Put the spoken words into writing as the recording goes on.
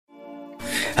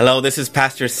Hello, this is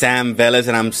Pastor Sam Velez,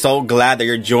 and I'm so glad that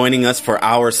you're joining us for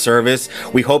our service.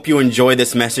 We hope you enjoy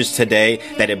this message today,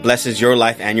 that it blesses your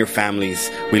life and your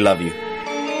families. We love you.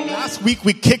 Last week,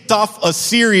 we kicked off a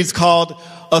series called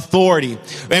Authority.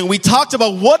 And we talked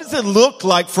about what does it look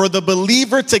like for the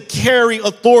believer to carry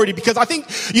authority. Because I think,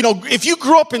 if you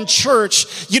grew up in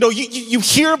church, you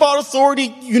hear about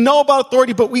authority, you know about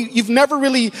authority, but you've never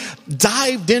really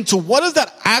dived into what does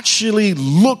that actually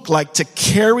look like to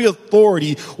carry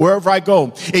authority wherever I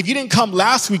go. If you didn't come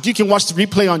last week, you can watch the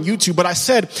replay on YouTube. But I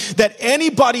said that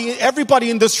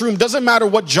everybody in this room, doesn't matter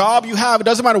what job you have, it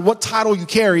doesn't matter what title you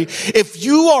carry, if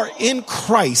you are in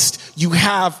Christ, you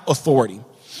have authority.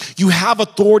 You have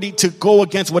authority to go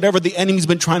against whatever the enemy's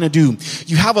been trying to do.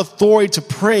 You have authority to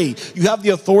pray. You have the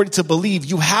authority to believe.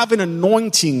 You have an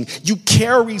anointing. You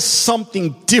carry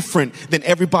something different than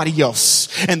everybody else.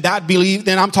 And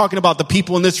then I'm talking about the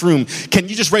people in this room. Can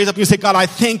you just raise up and say, God, I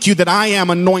thank you that I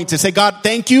am anointed. Say, God,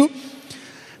 thank you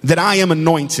that I am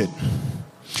anointed.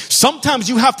 Sometimes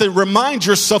you have to remind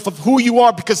yourself of who you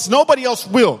are because nobody else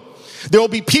will. There will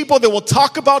be people that will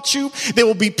talk about you. There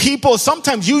will be people,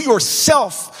 sometimes you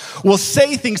yourself will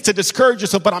say things to discourage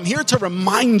yourself. But I'm here to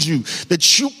remind you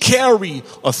that you carry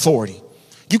authority.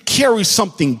 You carry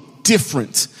something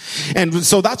different. And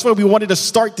so that's why we wanted to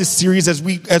start this series as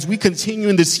we continue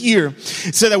in this year,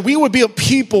 so that we would be a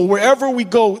people wherever we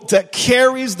go that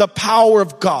carries the power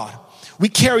of God. We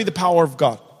carry the power of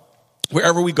God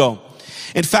wherever we go.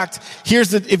 In fact,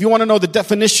 if you want to know the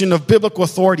definition of biblical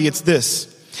authority, it's this.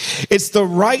 It's the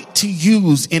right to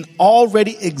use an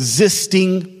already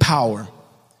existing power.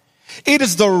 It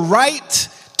is the right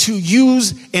to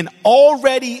use an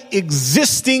already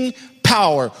existing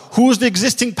power. Who's the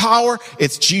existing power?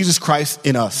 It's Jesus Christ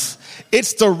in us.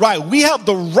 It's the right. We have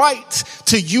the right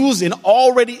to use an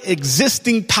already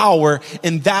existing power,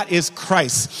 and that is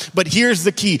Christ. But here's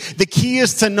the key. The key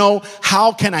is to know,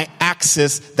 how can I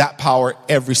access that power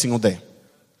every single day?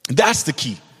 That's the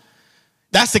key.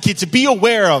 That's the key, to be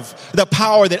aware of the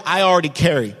power that I already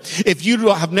carry. If you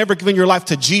have never given your life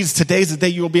to Jesus, today's the day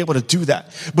you will be able to do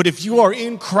that. But if you are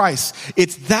in Christ,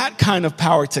 it's that kind of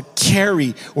power to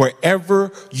carry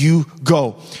wherever you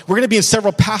go. We're going to be in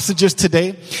several passages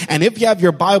today. And if you have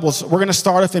your Bibles, we're going to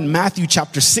start off in Matthew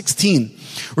chapter 16.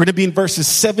 We're going to be in verses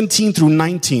 17 through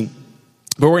 19.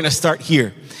 But we're going to start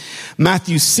here.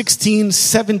 Matthew 16,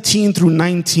 17 through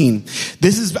 19.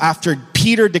 This is after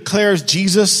Peter declares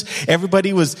Jesus.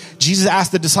 Jesus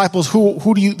asked the disciples,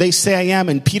 who do they say I am?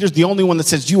 And Peter's the only one that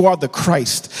says, you are the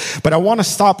Christ. But I want to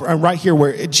stop right here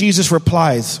where Jesus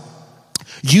replies,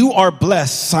 you are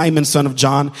blessed, Simon, son of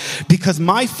John, because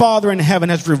my Father in heaven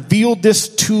has revealed this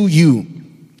to you.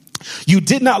 You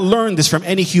did not learn this from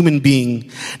any human being.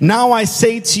 Now I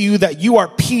say to you that you are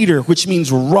Peter, which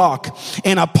means rock.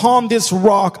 And upon this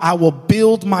rock I will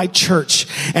build my church,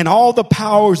 and all the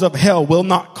powers of hell will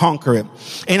not conquer it.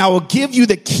 And I will give you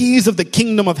the keys of the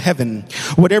kingdom of heaven.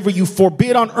 Whatever you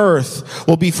forbid on earth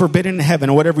will be forbidden in heaven.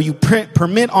 And whatever you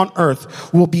permit on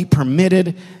earth will be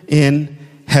permitted in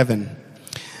heaven.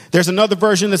 There's another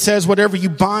version that says, whatever you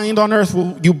bind on earth,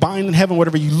 you bind in heaven.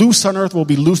 Whatever you loose on earth will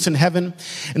be loosed in heaven.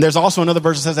 And there's also another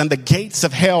version that says, and the gates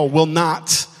of hell will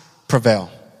not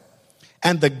prevail.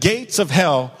 And the gates of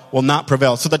hell will not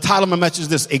prevail. So the title of my message is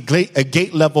this, a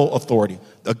gate level authority.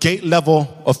 A gate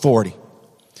level authority.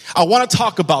 I want to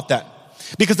talk about that.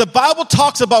 Because the Bible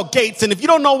talks about gates, and if you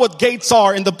don't know what gates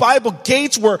are, in the Bible,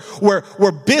 gates where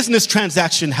business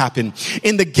transaction happen.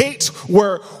 In the gates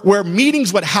where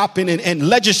meetings would happen and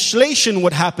legislation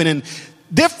would happen and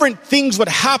different things would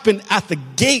happen at the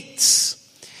gates.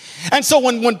 And so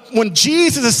when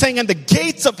Jesus is saying, and the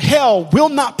gates of hell will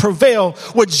not prevail,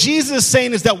 what Jesus is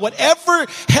saying is that whatever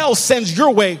hell sends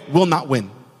your way will not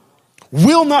win,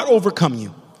 will not overcome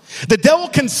you. The devil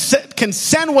can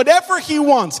send whatever he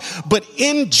wants, but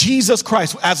in Jesus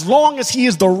Christ, as long as he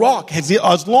is the rock,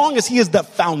 as long as he is the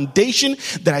foundation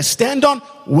that I stand on,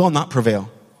 will not prevail.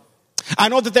 I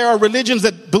know that there are religions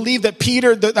that believe that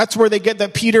Peter, that's where they get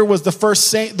that Peter was the first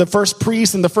saint, the first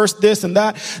priest, and the first this and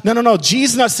that. No.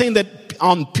 Jesus is not saying that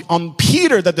on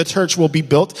Peter that the church will be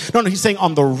built. No, he's saying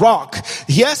on the rock.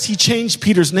 Yes, he changed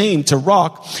Peter's name to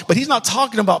rock, but he's not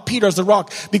talking about Peter as the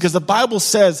rock, because the Bible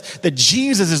says that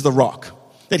Jesus is the rock,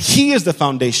 that he is the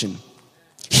foundation.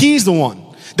 He's the one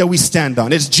that we stand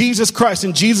on. It's Jesus Christ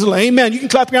and Jesus. Amen. You can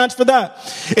clap your hands for that.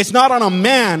 It's not on a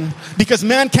man, because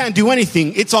man can't do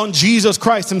anything. It's on Jesus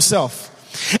Christ himself.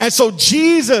 And so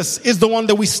Jesus is the one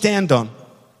that we stand on.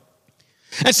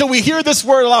 And so we hear this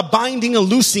word a lot, binding and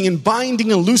loosing and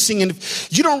binding and loosing. And if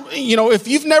you don't, if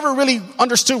you've never really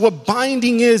understood what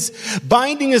binding is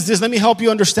this. Let me help you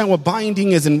understand what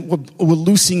binding is and what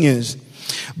loosing is.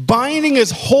 Binding is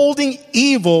holding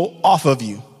evil off of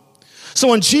you. So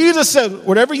when Jesus said,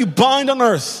 whatever you bind on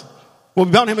earth will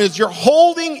be bound in heaven, is you're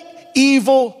holding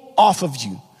evil off of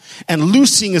you. And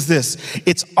loosing is this.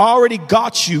 It's already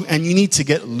got you and you need to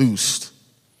get loosed.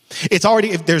 It's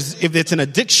already, if it's an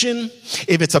addiction,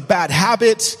 if it's a bad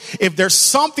habit, if there's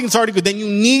something that's already good, then you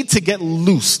need to get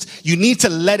loosed. You need to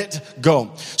let it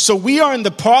go. So we are in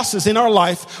the process in our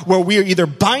life where we are either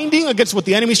binding against what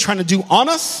the enemy's trying to do on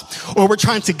us, or we're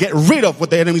trying to get rid of what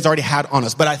the enemy's already had on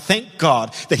us. But I thank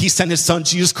God that he sent his son,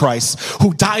 Jesus Christ,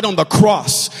 who died on the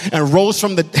cross and rose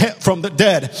from the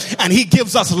dead. And he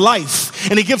gives us life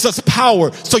and he gives us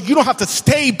power. So you don't have to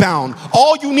stay bound.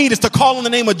 All you need is to call on the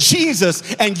name of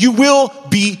Jesus and you will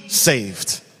be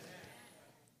saved.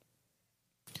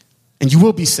 And you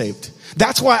will be saved.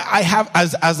 That's why I have,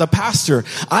 as a pastor,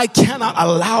 I cannot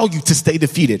allow you to stay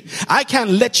defeated. I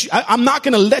can't let you, I'm not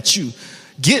going to let you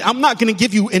I'm not going to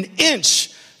give you an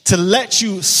inch to let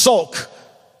you sulk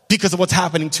because of what's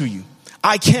happening to you.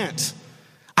 I can't.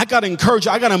 I got to encourage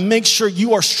you. I got to make sure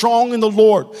you are strong in the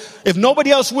Lord. If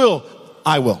nobody else will,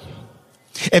 I will.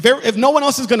 If no one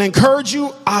else is going to encourage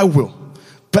you, I will.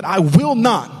 But I will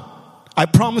not. I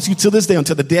promise you till this day,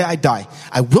 until the day I die,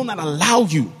 I will not allow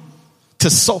you to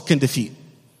sulk in defeat.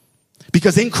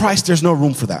 Because in Christ, there's no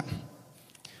room for that.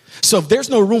 So if there's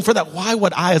no room for that, why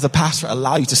would I as a pastor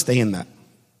allow you to stay in that?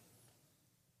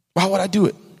 Why would I do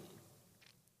it?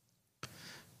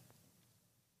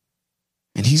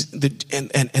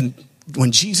 And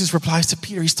when Jesus replies to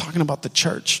Peter, he's talking about the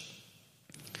church.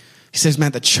 He says,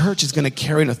 man, the church is going to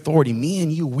carry an authority. Me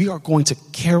and you, we are going to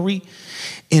carry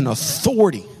an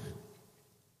authority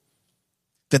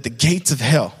that the gates of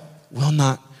hell will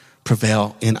not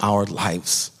prevail in our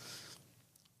lives.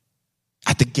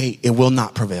 At the gate, it will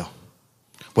not prevail.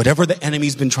 Whatever the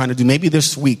enemy's been trying to do, maybe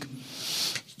this week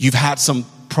you've had some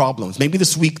problems. Maybe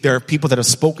this week there are people that have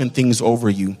spoken things over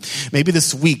you. Maybe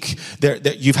this week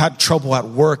you've had trouble at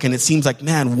work and it seems like,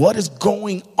 man, what is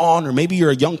going on? Or maybe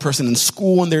you're a young person in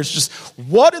school and there's just,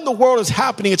 what in the world is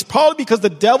happening? It's probably because the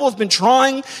devil has been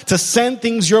trying to send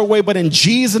things your way, but in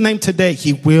Jesus' name today,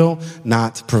 he will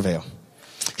not prevail.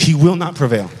 He will not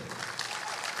prevail.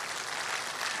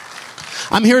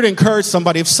 I'm here to encourage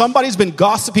somebody. If somebody's been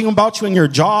gossiping about you in your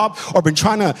job or been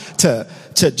trying to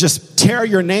just tear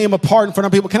your name apart in front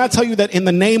of people, can I tell you that in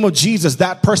the name of Jesus,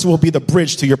 that person will be the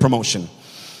bridge to your promotion.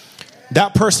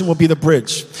 That person will be the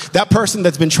bridge. That person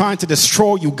that's been trying to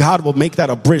destroy you, God will make that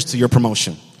a bridge to your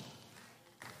promotion.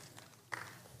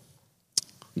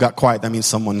 Got quiet. That means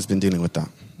someone's been dealing with that.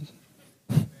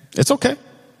 It's okay.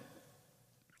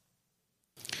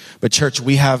 But church,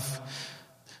 we have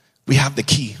the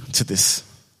key to this.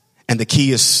 And the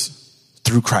key is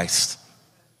through Christ.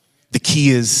 The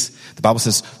key is, the Bible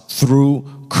says,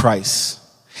 through Christ.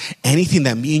 Anything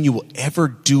that me and you will ever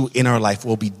do in our life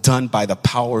will be done by the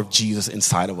power of Jesus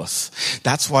inside of us.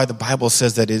 That's why the Bible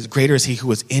says that greater is he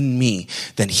who is in me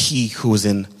than he who is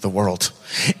in the world.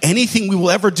 Anything we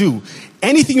will ever do,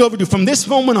 anything you ever do from this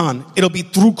moment on, it'll be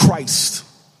through Christ.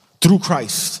 Through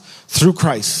Christ. Through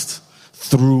Christ.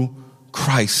 Through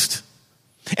Christ.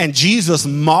 And Jesus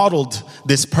modeled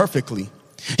this perfectly.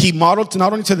 He modeled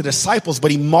not only to the disciples,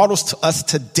 but he models to us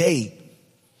today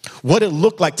what it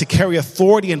looked like to carry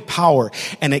authority and power.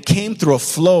 And it came through a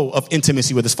flow of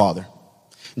intimacy with his Father.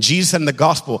 Jesus said in the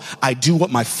gospel, I do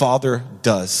what my Father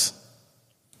does.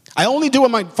 I only do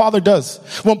what my Father does.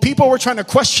 When people were trying to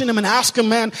question him and ask him,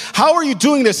 man, how are you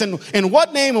doing this? And in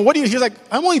what name? And what do you? He's like,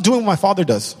 I'm only doing what my Father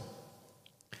does.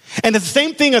 And it's the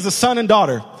same thing as a son and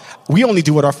daughter. We only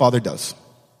do what our Father does.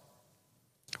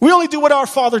 We only do what our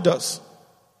Father does.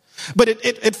 But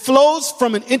it flows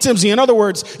from an intimacy. In other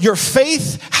words, your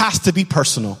faith has to be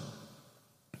personal.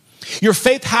 Your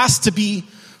faith has to be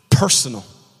personal.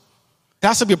 It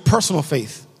has to be a personal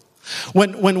faith.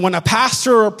 When a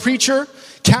pastor or a preacher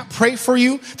can't pray for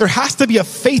you, there has to be a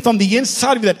faith on the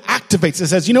inside of you that activates and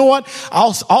says, you know what?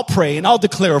 I'll pray and I'll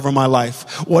declare over my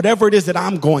life whatever it is that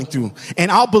I'm going through.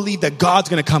 And I'll believe that God's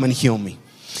going to come and heal me.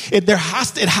 It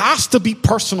has to be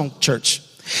personal, church.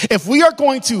 If we are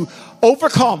going to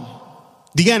overcome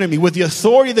the enemy with the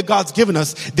authority that God's given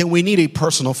us, then we need a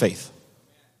personal faith.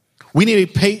 We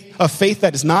need a faith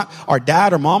that is not our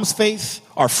dad or mom's faith,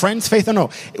 our friend's faith.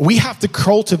 No. We have to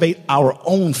cultivate our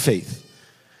own faith.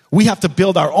 We have to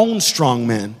build our own strong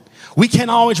man. We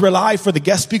can't always rely for the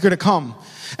guest speaker to come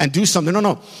and do something.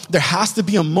 No. There has to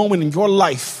be a moment in your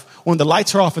life when the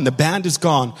lights are off and the band is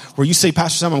gone, where you say,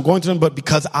 Pastor Sam, I'm going to them, but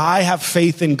because I have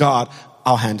faith in God,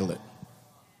 I'll handle it.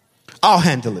 I'll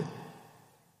handle it.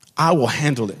 I will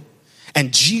handle it.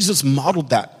 And Jesus modeled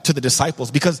that to the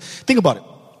disciples, because think about it.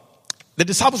 The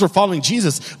disciples were following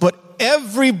Jesus, but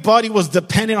everybody was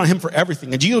dependent on him for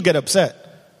everything. And Jesus would get upset.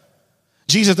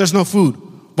 Jesus, there's no food.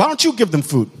 Why don't you give them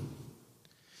food?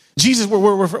 Jesus,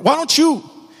 why don't you?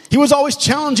 He was always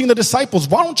challenging the disciples.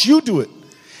 Why don't you do it?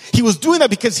 He was doing that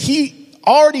because he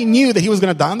already knew that he was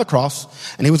going to die on the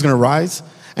cross and he was going to rise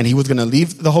and he was going to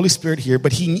leave the Holy Spirit here.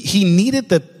 But he needed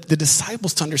the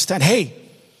disciples to understand, hey,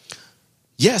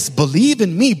 yes, believe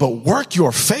in me, but work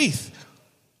your faith.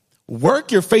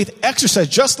 Work your faith, exercise.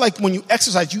 Just like when you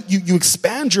exercise, you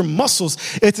expand your muscles.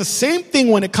 It's the same thing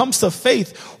when it comes to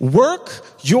faith. Work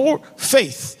your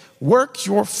faith. Work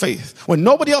your faith. When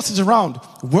nobody else is around,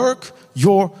 work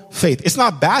your faith. It's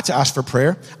not bad to ask for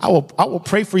prayer. I will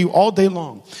pray for you all day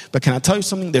long. But can I tell you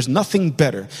something? There's nothing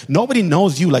better. Nobody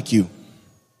knows you like you.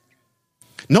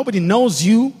 Nobody knows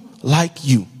you like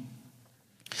you.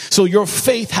 So your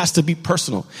faith has to be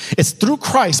personal. It's through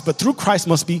Christ, but through Christ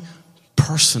must be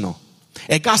personal.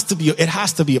 It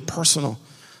has to be a personal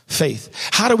faith.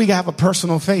 How do we have a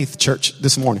personal faith, church,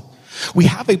 this morning? We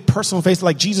have a personal faith,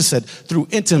 like Jesus said, through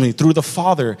intimacy, through the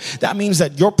Father. That means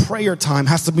that your prayer time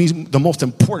has to be the most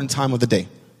important time of the day.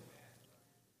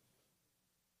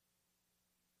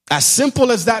 As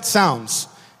simple as that sounds,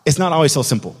 it's not always so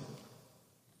simple.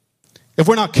 If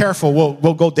we're not careful,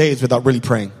 we'll go days without really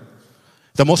praying.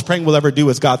 The most praying we'll ever do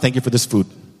is, God, thank you for this food.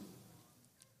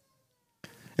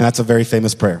 And that's a very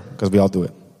famous prayer because we all do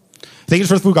it. Thank you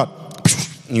for the food, God.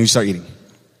 And you start eating.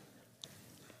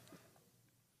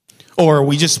 Or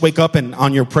we just wake up and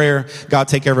on your prayer, God,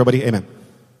 take care of everybody. Amen.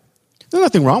 There's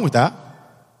nothing wrong with that.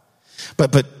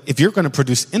 But if you're going to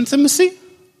produce intimacy,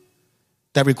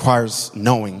 that requires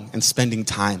knowing and spending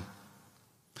time.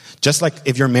 Just like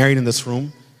if you're married in this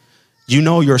room, you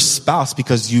know your spouse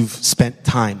because you've spent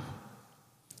time.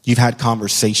 You've had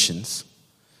conversations.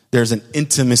 There's an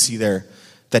intimacy there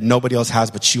that nobody else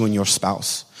has but you and your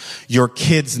spouse. Your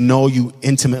kids know you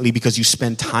intimately because you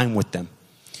spend time with them.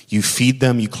 You feed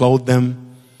them, you clothe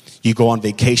them, you go on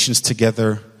vacations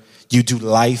together, you do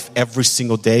life every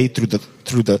single day through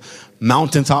the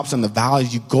mountaintops and the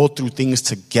valleys. You go through things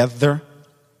together.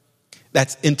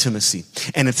 That's intimacy.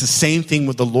 And it's the same thing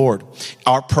with the Lord.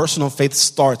 Our personal faith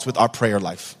starts with our prayer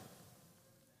life.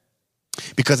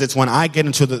 Because it's when I get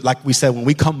into like we said, when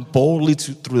we come boldly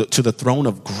to the throne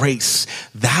of grace,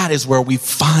 that is where we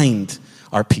find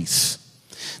our peace.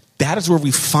 That is where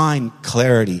we find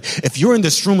clarity. If you're in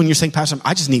this room and you're saying, Pastor,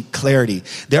 I just need clarity.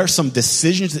 There are some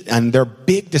decisions, and they're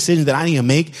big decisions that I need to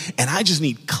make, and I just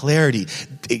need clarity.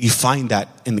 You find that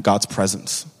in God's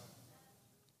presence.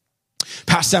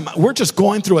 Pastor Sam, we're just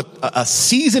going through a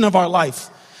season of our life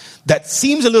that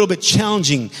seems a little bit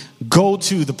challenging. Go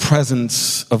to the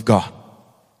presence of God.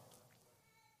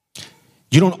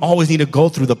 You don't always need to go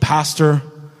through the pastor.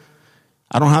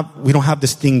 We don't have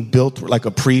this thing built like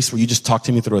a priest where you just talk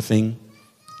to me through a thing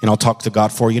and I'll talk to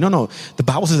God for you. No. The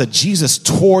Bible says that Jesus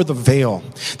tore the veil.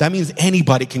 That means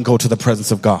anybody can go to the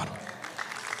presence of God.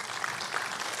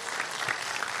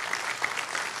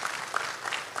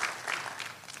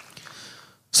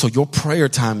 So your prayer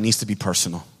time needs to be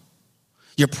personal.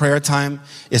 Your prayer time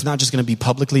is not just going to be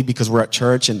publicly because we're at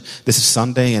church and this is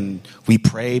Sunday and we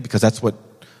pray because that's what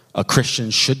a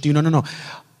Christian should do. No.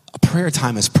 A prayer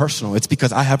time is personal. It's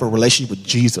because I have a relationship with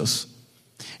Jesus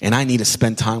and I need to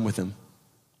spend time with him.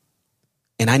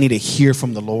 And I need to hear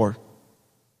from the Lord.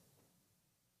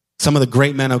 Some of the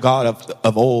great men of God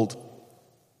of old,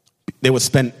 they would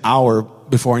spend an hour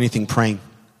before anything praying,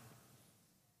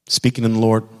 speaking in the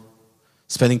Lord,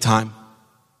 spending time.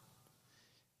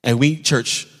 And we,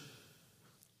 church,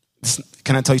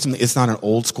 can I tell you something? It's not an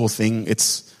old school thing.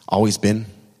 It's always been.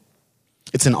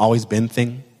 It's an always been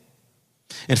thing.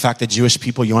 In fact, the Jewish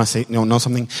people, you want to know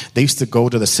something? They used to go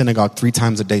to the synagogue 3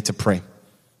 times a day to pray.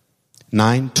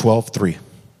 9, 12, 3.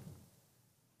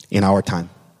 In our time.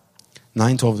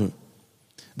 9, 12, 3.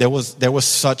 There was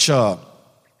such a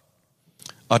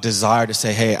desire to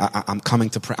say, hey, I'm coming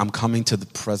to pray. I'm coming to the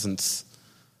presence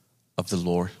of the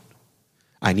Lord.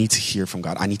 I need to hear from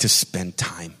God. I need to spend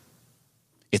time.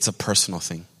 It's a personal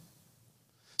thing.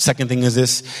 Second thing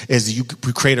is you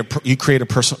create a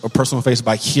personal faith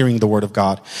by hearing the word of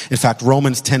God. In fact,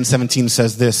 Romans 10:17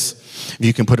 says this. If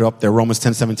you can put it up there, Romans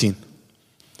 10:17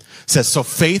 says, so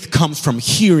faith comes from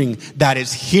hearing, that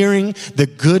is hearing the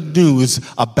good news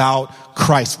about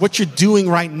Christ. What you're doing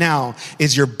right now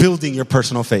is you're building your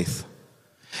personal faith.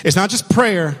 It's not just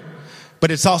prayer, but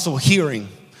it's also hearing.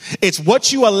 It's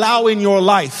what you allow in your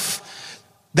life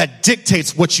that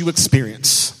dictates what you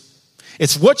experience.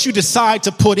 It's what you decide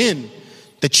to put in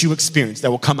that you experience that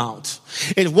will come out.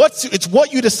 It's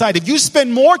what you decide. If you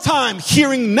spend more time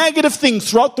hearing negative things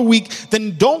throughout the week,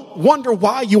 then don't wonder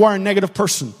why you are a negative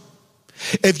person.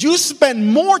 If you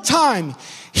spend more time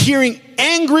hearing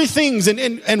angry things and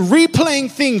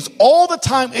replaying things all the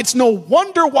time, it's no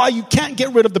wonder why you can't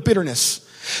get rid of the bitterness.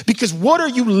 Because what are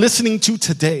you listening to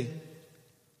today?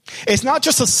 It's not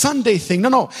just a Sunday thing.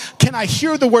 No. Can I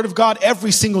hear the word of God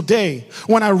every single day?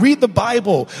 When I read the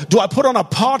Bible, do I put on a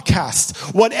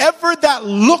podcast? Whatever that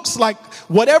looks like,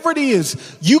 whatever it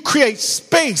is, you create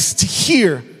space to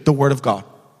hear the word of God.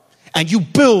 And you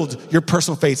build your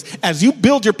personal faith. As you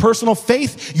build your personal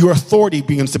faith, your authority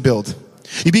begins to build.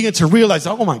 You begin to realize,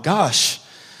 oh my gosh,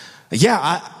 yeah,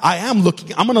 I am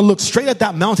looking, I'm going to look straight at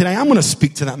that mountain. I am going to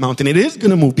speak to that mountain. It is going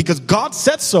to move because God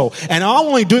said so. And I'm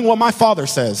only doing what my Father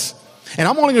says. And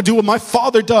I'm only going to do what my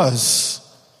Father does.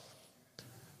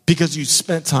 Because you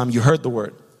spent time, you heard the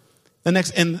word. And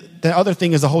the other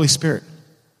thing is the Holy Spirit.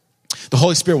 The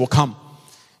Holy Spirit will come,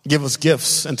 give us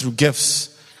gifts, and through gifts,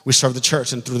 we serve the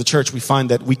church, and through the church we find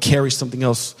that we carry something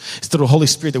else. It's through the Holy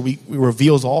Spirit that we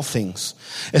reveals all things.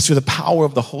 It's through the power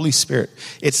of the Holy Spirit.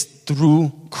 It's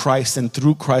through Christ, and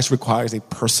through Christ requires a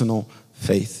personal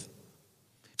faith.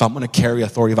 If I'm going to carry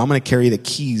authority, if I'm going to carry the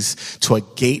keys to a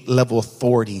gate level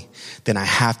authority, then it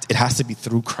has to be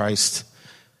through Christ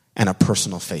and a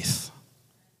personal faith.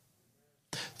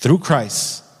 Through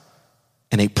Christ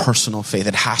and a personal faith.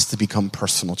 It has to become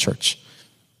personal, church.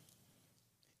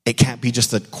 It can't be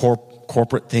just a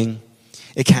corporate thing.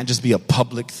 It can't just be a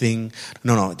public thing.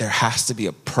 No. There has to be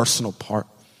a personal part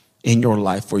in your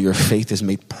life where your faith is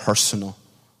made personal.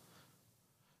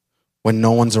 When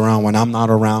no one's around, when I'm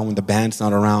not around, when the band's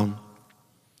not around.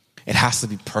 It has to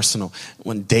be personal.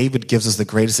 When David gives us the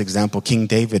greatest example, King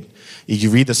David, if you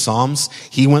read the Psalms,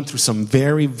 he went through some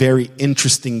very, very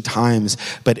interesting times.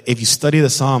 But if you study the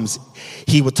Psalms,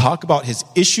 he would talk about his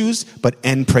issues, but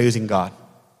end praising God.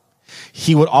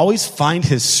 He would always find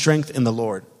his strength in the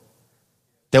Lord.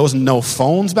 There was no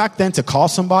phones back then to call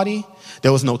somebody.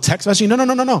 There was no text messaging.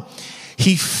 No.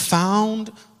 He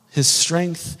found his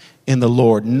strength in the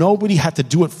Lord. Nobody had to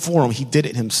do it for him. He did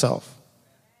it himself.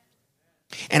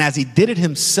 And as he did it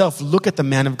himself, look at the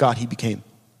man of God he became.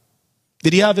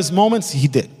 Did he have his moments? He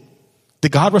did.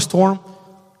 Did God restore him?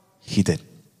 He did.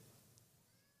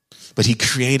 But he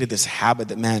created this habit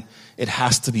that, man, it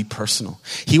has to be personal.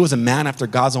 He was a man after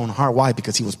God's own heart. Why?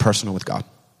 Because he was personal with God.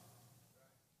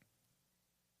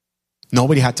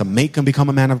 Nobody had to make him become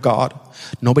a man of God.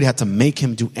 Nobody had to make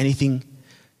him do anything.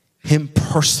 Him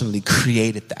personally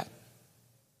created that.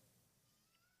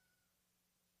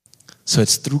 So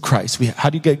it's through Christ. How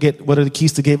do you get what are the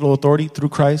keys to gate level authority? Through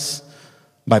Christ,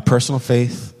 by personal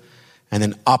faith, and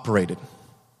then operated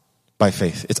by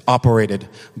faith. It's operated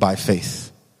by faith.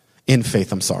 In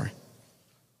faith,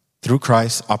 Through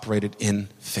Christ, operated in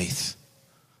faith.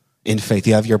 In faith.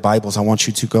 You have your Bibles. I want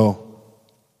you to go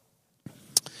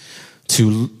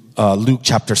to Luke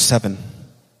chapter 7,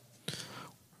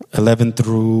 11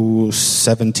 through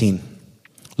 17.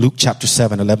 Luke chapter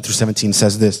 7, 11 through 17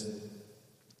 says this.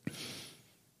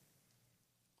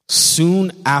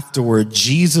 Soon afterward,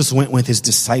 Jesus went with his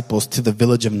disciples to the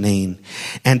village of Nain,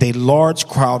 and a large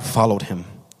crowd followed him.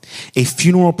 A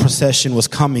funeral procession was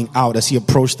coming out as he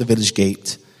approached the village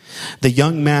gate. The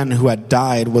young man who had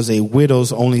died was a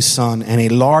widow's only son, and a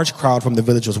large crowd from the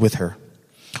village was with her.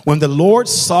 When the Lord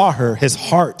saw her, his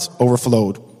heart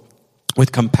overflowed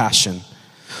with compassion.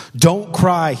 "Don't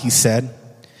cry," he said.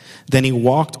 Then he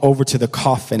walked over to the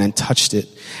coffin and touched it,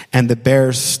 and the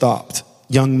bearers stopped.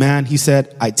 "Young man," he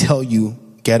said, "I tell you,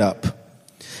 get up."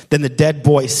 Then the dead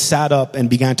boy sat up and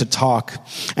began to talk,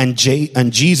 and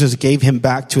Jesus gave him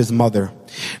back to his mother.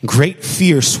 Great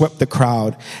fear swept the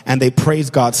crowd, and they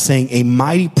praised God, saying, "A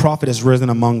mighty prophet has risen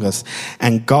among us,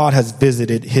 and God has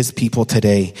visited his people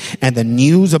today." And the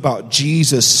news about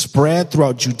Jesus spread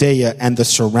throughout Judea and the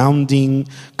surrounding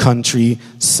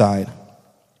countryside.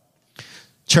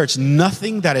 Church,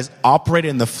 nothing that is operated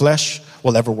in the flesh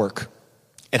will ever work.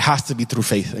 It has to be through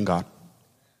faith in God.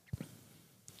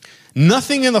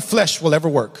 Nothing in the flesh will ever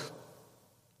work.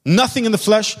 Nothing in the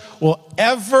flesh will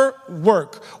ever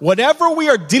work. Whatever we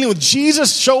are dealing with,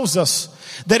 Jesus shows us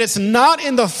that it's not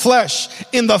in the flesh.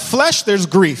 In the flesh, there's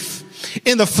grief.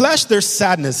 In the flesh, there's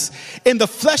sadness. In the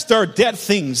flesh, there are dead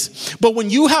things. But when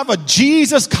you have a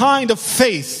Jesus kind of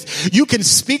faith, you can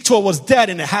speak to what was dead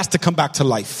and it has to come back to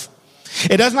life.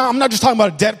 I'm not just talking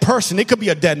about a dead person. It could be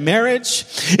a dead marriage.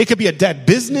 It could be a dead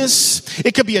business.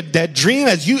 It could be a dead dream.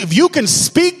 If you can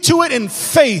speak to it in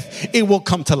faith, it will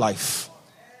come to life.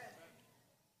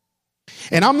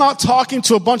 And I'm not talking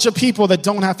to a bunch of people that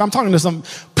don't have, I'm talking to some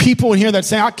people in here that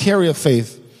say, I carry a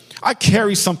faith. I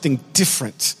carry something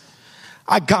different.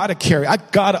 I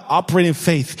gotta operate in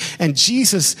faith. And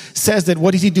Jesus says that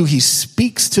what does he do? He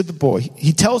speaks to the boy.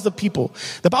 He tells the people.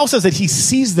 The Bible says that he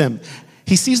sees them.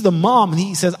 He sees the mom and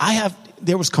he says,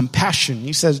 there was compassion.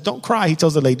 He says, don't cry. He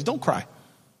tells the lady, don't cry.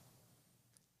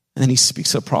 And then he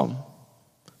speaks to the problem.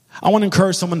 I want to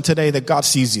encourage someone today that God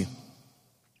sees you.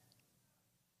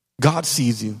 God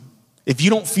sees you. If you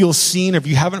don't feel seen, or if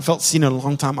you haven't felt seen in a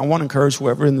long time, I want to encourage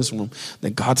whoever in this room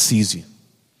that God sees you.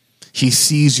 He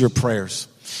sees your prayers.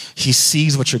 He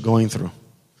sees what you're going through.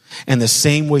 And the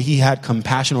same way he had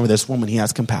compassion over this woman, he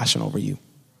has compassion over you.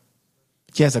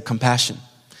 He has a compassion.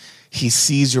 He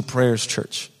sees your prayers,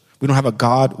 church. We don't have a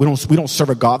God, we don't serve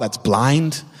a God that's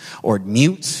blind or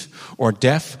mute or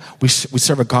deaf. We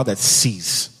serve a God that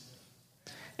sees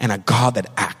and a God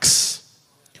that acts.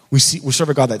 We serve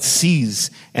a God that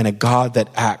sees and a God that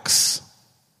acts.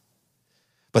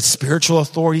 But spiritual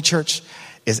authority, church,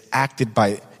 is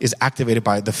activated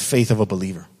by the faith of a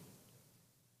believer.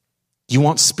 You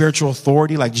want spiritual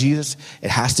authority like Jesus? It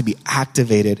has to be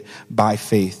activated by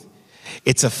faith.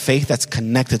 It's a faith that's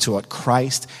connected to what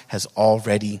Christ has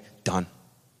already done.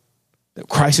 That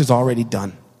Christ has already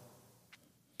done.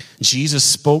 Jesus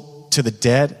spoke to the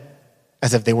dead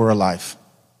as if they were alive.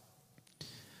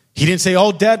 He didn't say,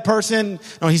 oh, dead person.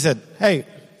 No, he said, hey,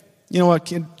 you know what,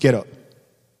 kid, get up.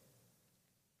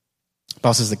 The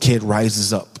Bible says the kid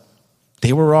rises up. The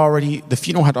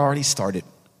funeral had already started.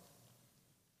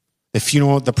 The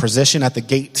funeral, the procession at the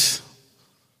gate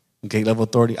level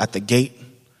authority at the gate,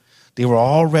 they were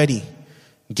already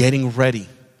getting ready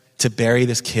to bury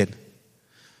this kid.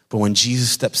 But when Jesus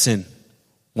steps in,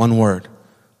 one word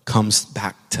comes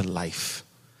back to life.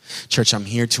 Church, I'm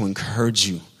here to encourage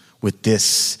you with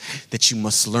this, that you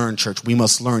must learn, church. We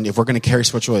must learn, if we're going to carry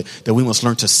spiritual, that we must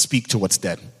learn to speak to what's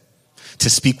dead, to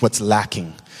speak what's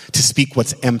lacking, to speak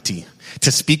what's empty,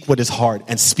 to speak what is hard,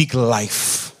 and speak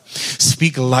life.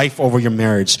 Speak life over your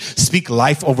marriage. Speak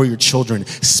life over your children.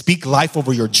 Speak life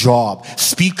over your job.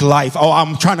 Speak life. Oh,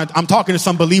 I'm talking to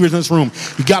some believers in this room.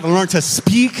 You got to learn to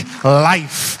speak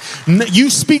life. You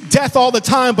speak death all the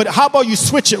time, but how about you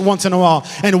switch it once in a while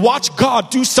and watch God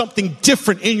do something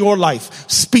different in your life?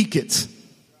 Speak it.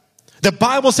 The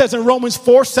Bible says in Romans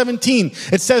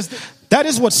 4:17, it says, that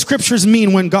is what scriptures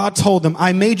mean when God told them,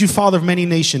 I made you father of many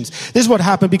nations. This is what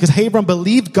happened because Abraham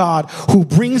believed God who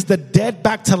brings the dead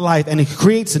back to life and he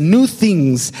creates new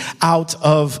things out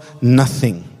of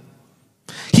nothing.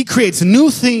 He creates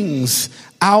new things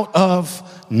out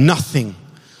of nothing.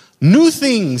 New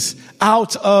things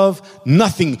out of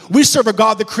nothing. We serve a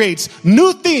God that creates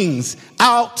new things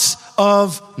out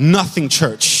of nothing,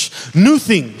 church. New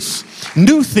things.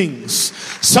 New things.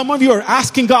 Some of you are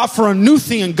asking God for a new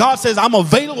thing, and God says, I'm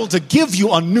available to give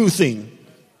you a new thing.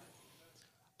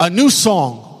 A new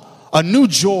song, a new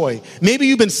joy. Maybe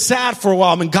you've been sad for a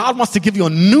while, and God wants to give you a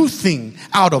new thing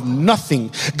out of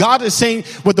nothing. God is saying,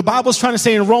 what the Bible is trying to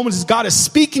say in Romans is God is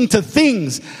speaking to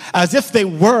things as if they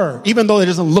were, even though it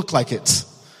doesn't look like it.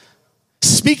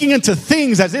 Speaking into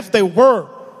things as if they were.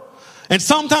 And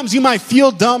sometimes you might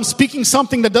feel dumb speaking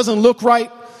something that doesn't look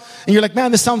right. And you're like,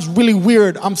 man, this sounds really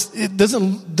weird. It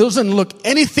doesn't look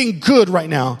anything good right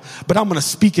now, but I'm going to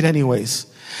speak it anyways.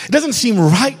 It doesn't seem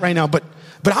right now, but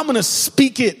I'm going to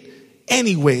speak it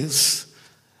anyways.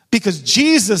 Because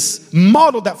Jesus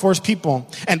modeled that for his people.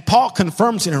 And Paul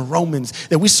confirms it in Romans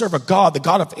that we serve a God, the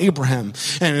God of Abraham.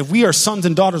 And if we are sons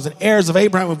and daughters and heirs of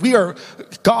Abraham, if we are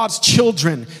God's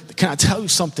children, can I tell you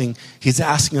something? He's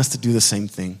asking us to do the same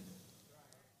thing.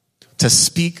 To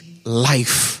speak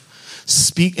life.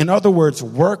 Speak, in other words,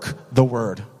 work the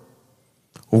word.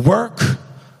 Work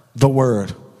the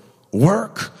word.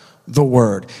 Work the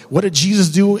word. What did Jesus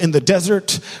do in the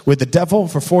desert with the devil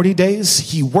for 40 days?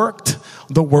 He worked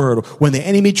the word. When the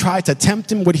enemy tried to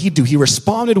tempt him, what did he do? He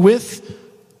responded with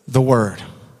the word.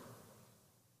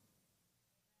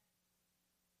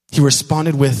 He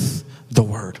responded with the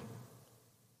word.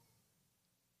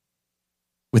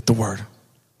 With the word.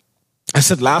 I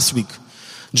said last week,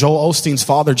 Joel Osteen's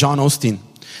father, John Osteen.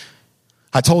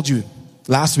 I told you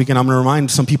last week, and I'm going to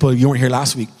remind some people, you weren't here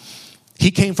last week.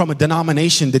 He came from a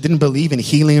denomination that didn't believe in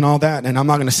healing and all that. And I'm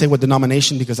not going to say what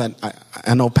denomination because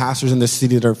I know pastors in this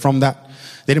city that are from that.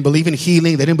 They didn't believe in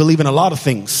healing. They didn't believe in a lot of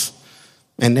things.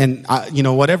 And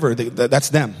whatever, that's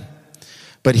them.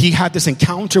 But he had this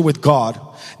encounter with God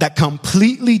that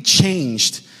completely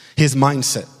changed his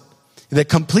mindset. That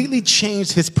completely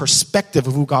changed his perspective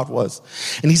of who God was.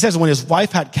 And he says when his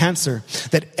wife had cancer,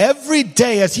 that every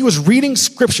day as he was reading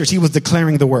scriptures, he was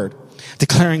declaring the word.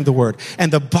 declaring the word.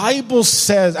 And the Bible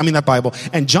says, and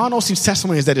John Osteen's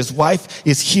testimony is that his wife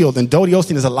is healed, and Dodie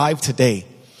Osteen is alive today.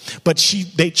 But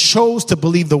they chose to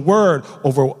believe the word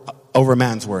over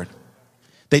man's word.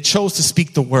 They chose to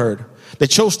speak the word. They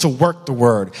chose to work the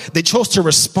word. They chose to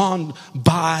respond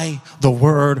by the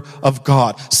word of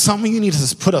God. Some of you need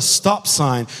to put a stop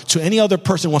sign to any other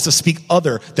person who wants to speak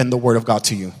other than the word of God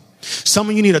to you. Some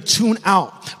of you need to tune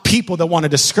out people that want to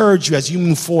discourage you as you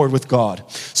move forward with God.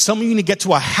 Some of you need to get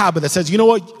to a habit that says, you know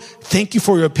what? Thank you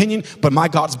for your opinion, but my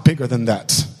God's bigger than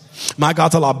that. My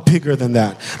God's a lot bigger than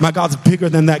that. My God's bigger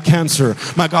than that cancer.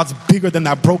 My God's bigger than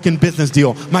that broken business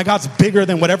deal. My God's bigger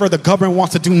than whatever the government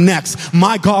wants to do next.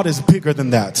 My God is bigger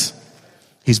than that.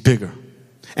 He's bigger.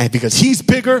 And because he's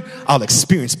bigger, I'll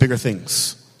experience bigger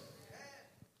things.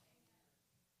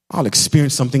 I'll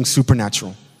experience something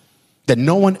supernatural that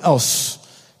no one else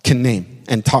can name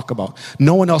and talk about.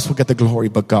 No one else will get the glory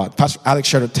but God. Pastor Alex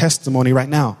shared a testimony right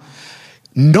now.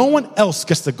 No one else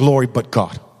gets the glory but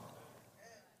God.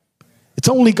 It's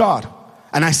only God.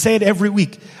 And I say it every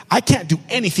week. I can't do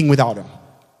anything without him.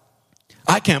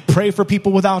 I can't pray for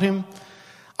people without him.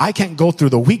 I can't go through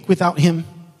the week without him.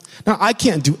 No, I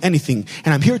can't do anything.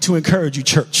 And I'm here to encourage you,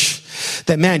 church,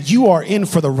 that man, you are in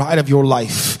for the ride of your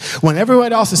life. When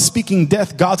everyone else is speaking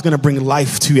death, God's going to bring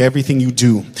life to everything you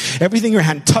do. Everything your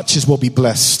hand touches will be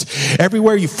blessed.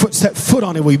 Everywhere you set foot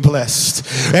on it will be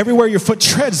blessed. Everywhere your foot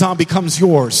treads on becomes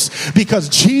yours. Because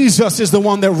Jesus is the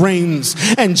one that reigns.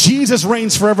 And Jesus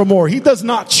reigns forevermore. He does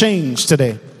not change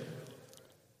today.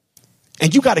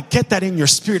 And you got to get that in your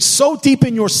spirit, so deep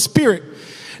in your spirit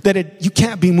that you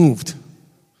can't be moved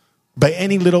by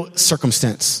any little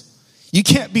circumstance. You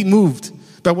can't be moved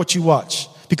by what you watch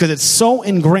because it's so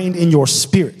ingrained in your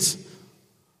spirit.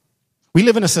 We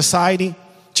live in a society,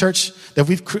 church,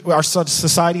 that our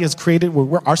society has created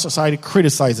where our society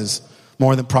criticizes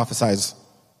more than prophesies.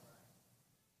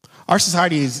 Our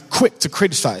society is quick to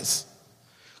criticize,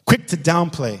 quick to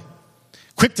downplay,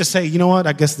 quick to say, you know what,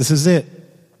 I guess this is it.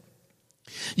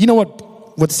 You know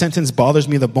what sentence bothers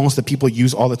me the most that people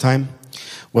use all the time?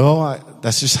 Well,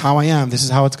 that's just how I am. This is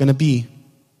how it's going to be.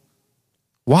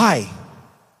 Why?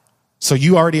 So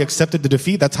you already accepted the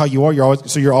defeat? That's how you are? You're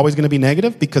always going to be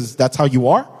negative because that's how you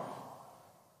are?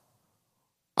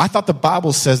 I thought the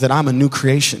Bible says that I'm a new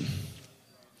creation.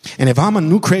 And if I'm a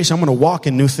new creation, I'm going to walk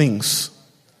in new things.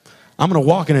 I'm going to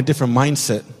walk in a different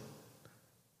mindset.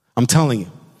 I'm telling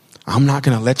you, I'm not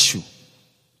going to let you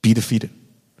be defeated.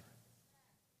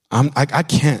 I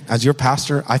can't. As your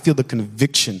pastor, I feel the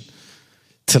conviction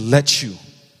to let you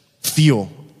feel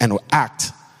and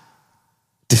act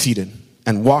defeated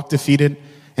and walk defeated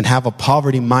and have a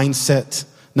poverty mindset.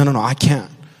 No, I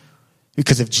can't.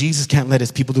 Because if Jesus can't let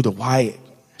his people do the why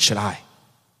should I?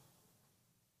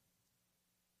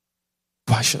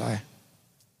 Why should I?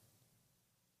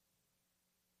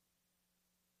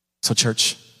 So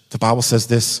church, the Bible says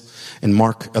this in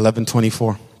Mark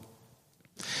 11:24.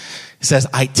 It says,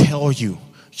 I tell you,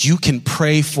 you can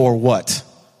pray for what?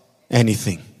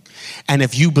 Anything. And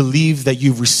if you believe that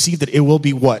you've received it, it will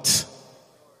be what?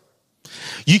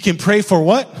 You can pray for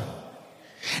what?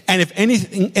 And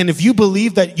if you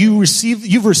believe that you've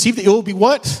received it, it will be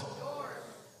what?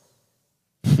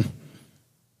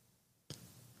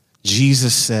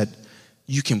 Jesus said,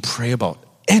 you can pray about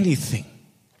anything.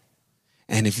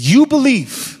 And if you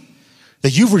believe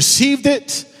that you've received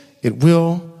it, it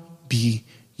will be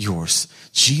yours.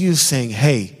 Jesus saying,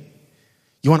 hey,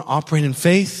 you want to operate in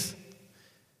faith?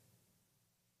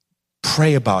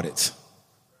 Pray about it.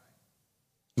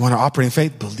 You want to operate in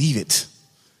faith? Believe it,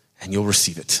 and you'll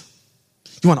receive it.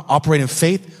 You want to operate in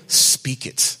faith? Speak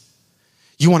it.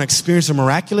 You want to experience the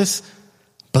miraculous?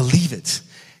 Believe it.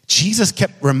 Jesus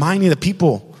kept reminding the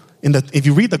people, if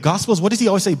you read the Gospels, what does he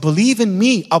always say? Believe in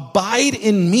me, abide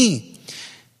in me.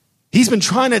 He's been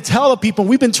trying to tell the people,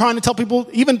 we've been trying to tell people,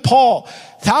 even Paul,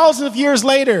 thousands of years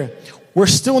later, we're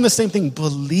still in the same thing.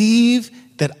 Believe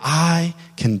that I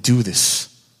can do this.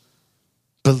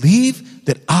 Believe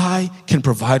that I can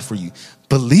provide for you.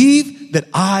 Believe that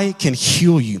I can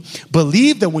heal you.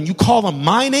 Believe that when you call on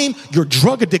my name, your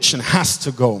drug addiction has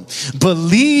to go.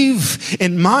 Believe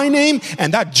in my name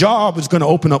and that job is going to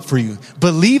open up for you.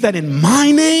 Believe that in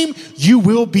my name, you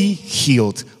will be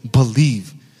healed.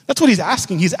 Believe. That's what he's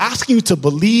asking. He's asking you to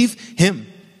believe him.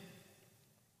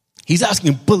 He's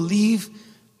asking you, believe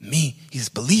me. He says,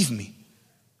 believe me.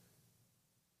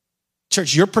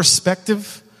 Church, your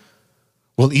perspective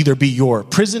will either be your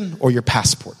prison or your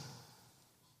passport.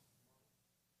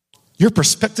 Your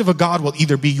perspective of God will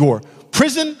either be your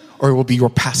prison or it will be your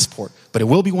passport, but it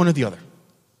will be one or the other.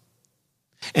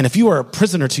 And if you are a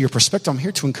prisoner to your perspective, I'm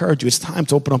here to encourage you. It's time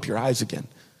to open up your eyes again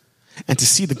and to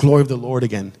see the glory of the Lord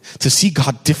again, to see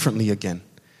God differently again.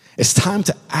 It's time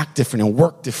to act different and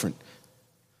work different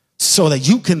so that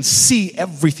you can see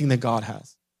everything that God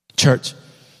has. Church,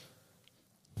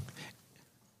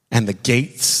 and the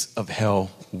gates of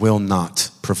hell will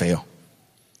not prevail.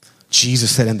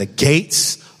 Jesus said, and the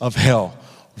gates of hell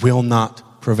will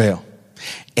not prevail.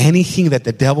 Anything that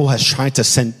the devil has tried to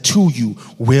send to you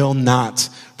will not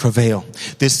prevail.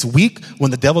 This week, when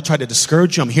the devil tried to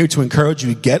discourage you, I'm here to encourage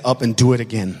you to get up and do it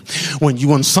again.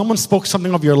 When someone spoke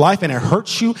something of your life and it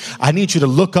hurts you, I need you to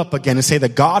look up again and say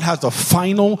that God has the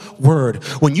final word.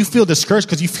 When you feel discouraged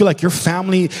because you feel like your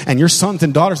family and your sons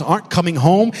and daughters aren't coming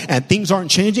home and things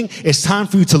aren't changing, it's time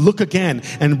for you to look again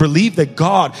and believe that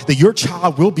God, that your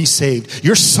child will be saved.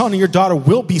 Your son and your daughter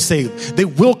will be saved. They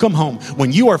will come home.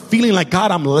 When you are feeling like, God,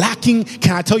 I'm lacking,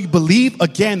 can I tell you, believe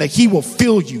again that he will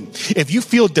fill you. If you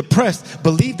feel depressed,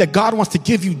 believe that God wants to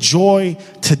give you joy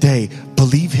today.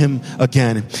 Believe him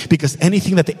again, because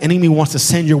anything that the enemy wants to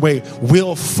send your way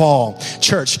will fall.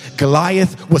 Church,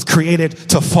 Goliath was created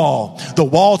to fall. The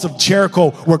walls of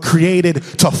Jericho were created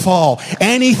to fall.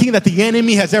 Anything that the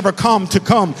enemy has ever come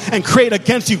and create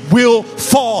against you will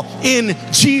fall in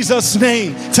Jesus'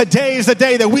 name. Today is the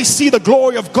day that we see the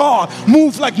glory of God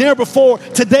move like never before.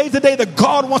 Today is the day that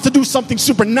God wants to do something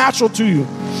supernatural to you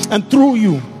and through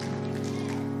you.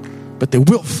 But they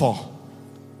will fall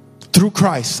through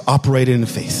Christ operated in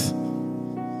faith.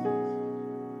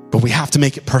 But we have to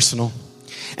make it personal,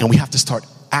 and we have to start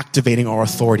activating our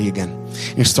authority again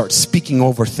and start speaking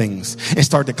over things and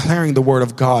start declaring the word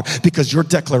of God, because your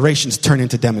declarations turn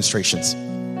into demonstrations.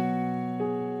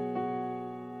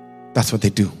 That's what they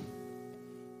do.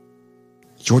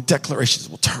 Your declarations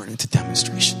will turn into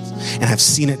demonstrations. And I've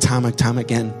seen it time and time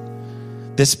again.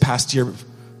 This past year,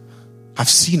 I've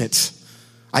seen it.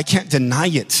 I can't deny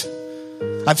it.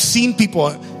 I've seen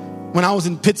people, when I was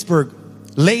in Pittsburgh,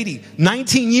 lady,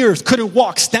 19 years, couldn't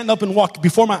walk, stand up and walk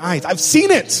before my eyes. I've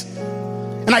seen it.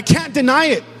 And I can't deny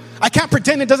it. I can't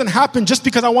pretend it doesn't happen just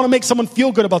because I want to make someone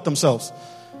feel good about themselves.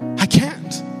 I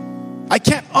can't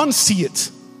unsee it.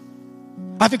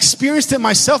 I've experienced it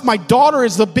myself. My daughter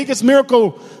is the biggest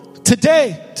miracle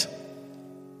today.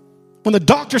 When the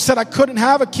doctor said I couldn't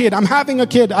have a kid, I'm having a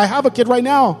kid. I have a kid right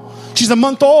now. She's a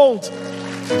month old.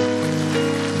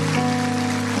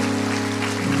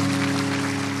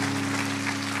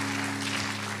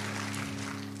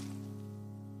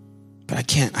 But I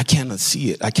can't unsee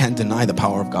it. I can't deny the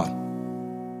power of God.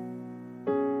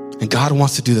 And God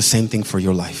wants to do the same thing for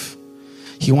your life.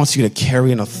 He wants you to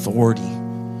carry an authority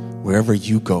wherever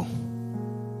you go.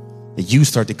 That you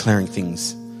start declaring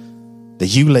things. That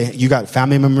you got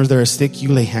family members that are sick, you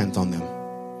lay hands on them.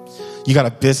 You got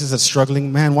a business that's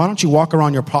struggling, man, why don't you walk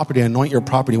around your property and anoint your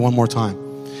property one more time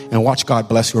and watch God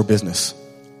bless your business?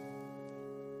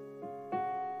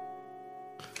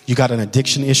 You got an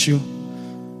addiction issue,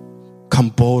 come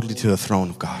boldly to the throne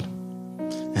of God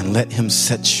and let him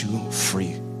set you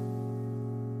free.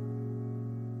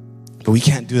 But we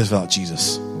can't do this without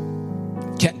Jesus.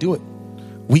 Can't do it.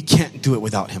 We can't do it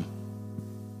without him.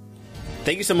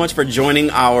 Thank you so much for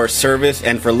joining our service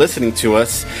and for listening to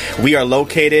us. We are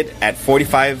located at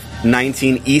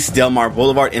 4519 East Del Mar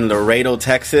Boulevard in Laredo,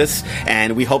 Texas,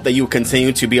 and we hope that you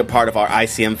continue to be a part of our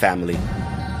ICM family.